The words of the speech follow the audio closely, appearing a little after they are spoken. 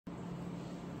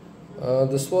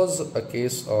This was a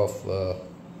case of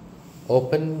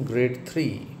open grade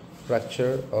 3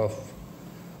 fracture of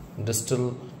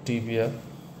distal tibia.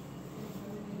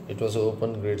 It was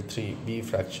open grade 3B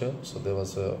fracture, so there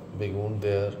was a big wound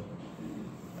there,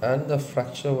 and the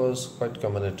fracture was quite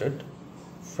comminuted.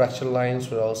 Fracture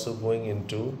lines were also going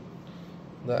into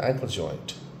the ankle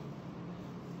joint.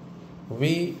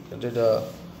 We did a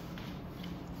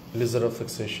Ilizarov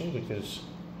fixation because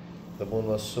the bone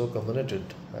was so comminuted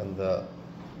and the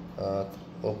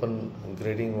open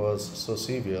grading was so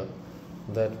severe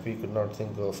that we could not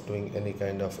think of doing any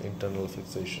kind of internal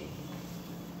fixation.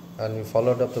 And we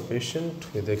followed up the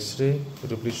patient with X-ray.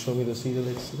 Could you please show me the serial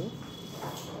X-ray?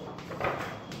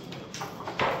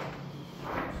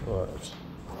 Right.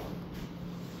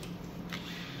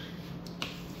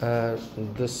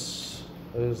 And this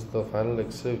is the final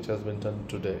X-ray which has been done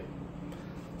today.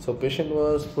 So patient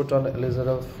was put on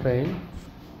Ilizarov frame.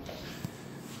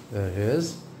 There he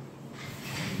is.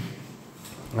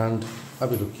 And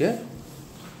abhi rukiye.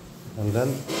 And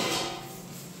then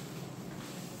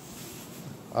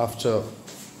after,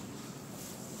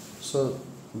 so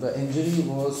the injury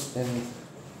was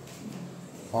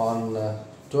on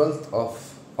 12th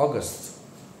of August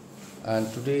and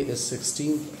today is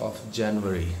 16th of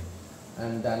January,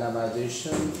 and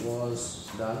dynamization was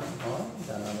done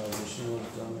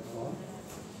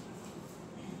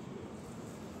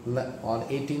on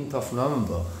 18th of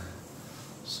November.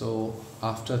 So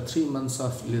after 3 months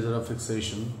of Ilizarov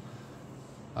fixation,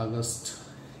 August,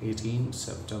 18,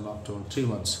 September, October, 3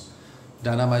 months,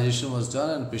 dynamization was done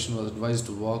and patient was advised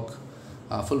to walk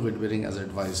full weight bearing as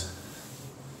advised.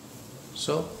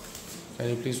 So can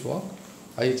you please walk?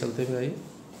 आइए चलते हुए आइए.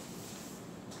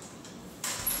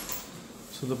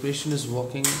 So the patient is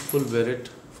walking full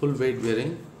weight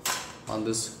bearing on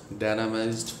this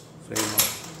dynamized frame of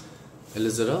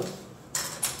Ilizarov.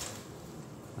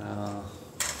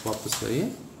 वापस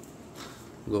आइए.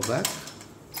 Go back.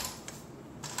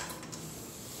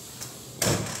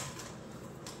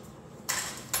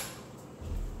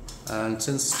 And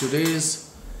since today's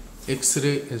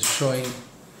X-ray is showing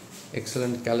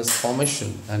excellent callus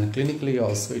formation and clinically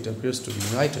also it appears to be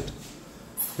united,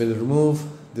 we'll remove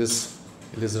this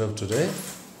Ilizarov today.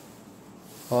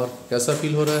 और कैसा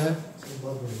feel हो रहा है?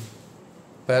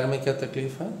 पैर में क्या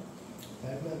तकलीफ है?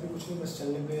 पैर में अभी कुछ नहीं, बस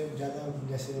चलने पे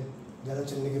ज़्यादा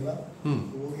चलने के बाद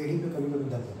वो एड़ी पे कभी-कभी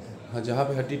दर्द होता है. हाँ, जहाँ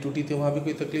पे हड्डी टूटी थी वहाँ भी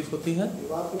कोई तकलीफ होती है?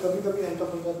 वहाँ पे कभी-कभी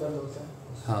हल्का-फुल्का दर्द होता है.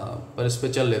 हाँ, पर इस पे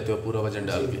चल लेते हो पूरा वजन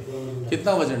डाल के.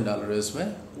 कितना वजन डाल रहे हो इसमें?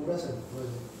 पूरा sir.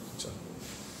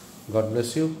 God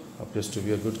bless you. Appears to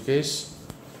be a good case.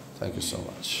 Thank you so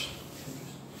much.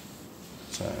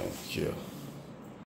 Thank you.